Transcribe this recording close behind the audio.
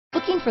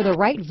Looking for the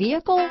right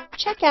vehicle?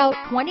 Check out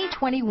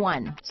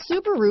 2021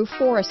 Subaru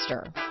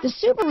Forester. The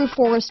Subaru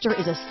Forester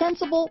is a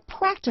sensible,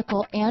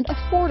 practical, and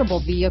affordable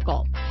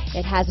vehicle.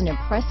 It has an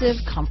impressive,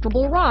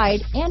 comfortable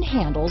ride and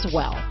handles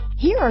well.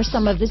 Here are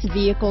some of this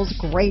vehicle's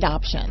great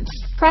options: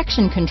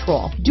 traction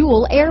control,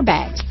 dual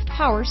airbags,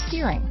 power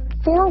steering,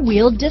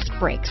 four-wheel disc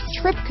brakes,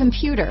 trip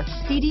computer,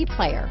 CD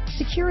player,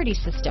 security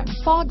system,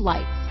 fog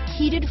lights,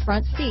 heated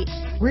front seats,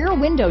 rear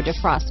window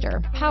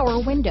defroster,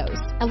 power windows,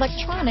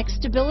 electronic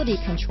stability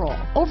control,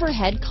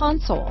 overhead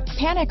console,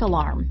 panic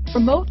alarm,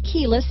 remote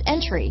keyless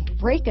entry,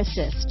 brake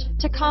assist,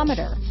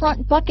 tachometer,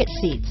 front bucket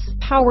seats,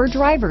 power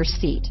driver's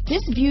seat.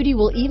 This beauty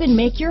will even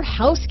make your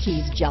house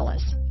keys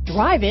jealous.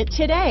 Drive it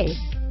today.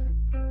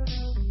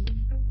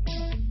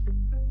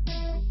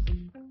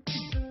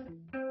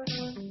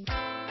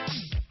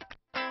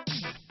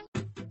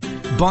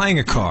 Buying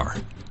a car,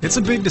 it's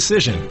a big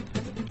decision.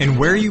 And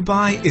where you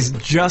buy is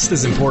just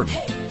as important.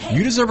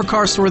 You deserve a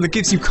car store that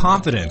gives you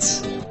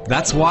confidence.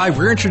 That's why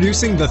we're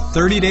introducing the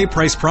 30-day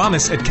price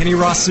promise at Kenny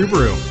Ross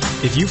Subaru.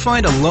 If you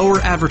find a lower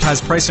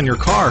advertised price on your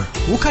car,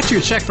 we'll cut you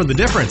a check for the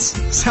difference.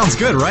 Sounds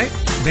good, right?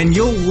 Then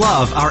you'll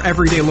love our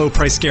everyday low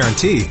price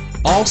guarantee.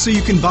 All so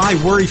you can buy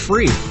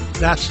worry-free.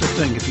 That's the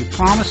thing. If you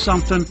promise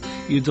something,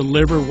 you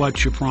deliver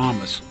what you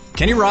promise.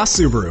 Kenny Ross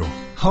Subaru,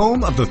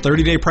 home of the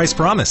 30-day price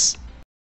promise.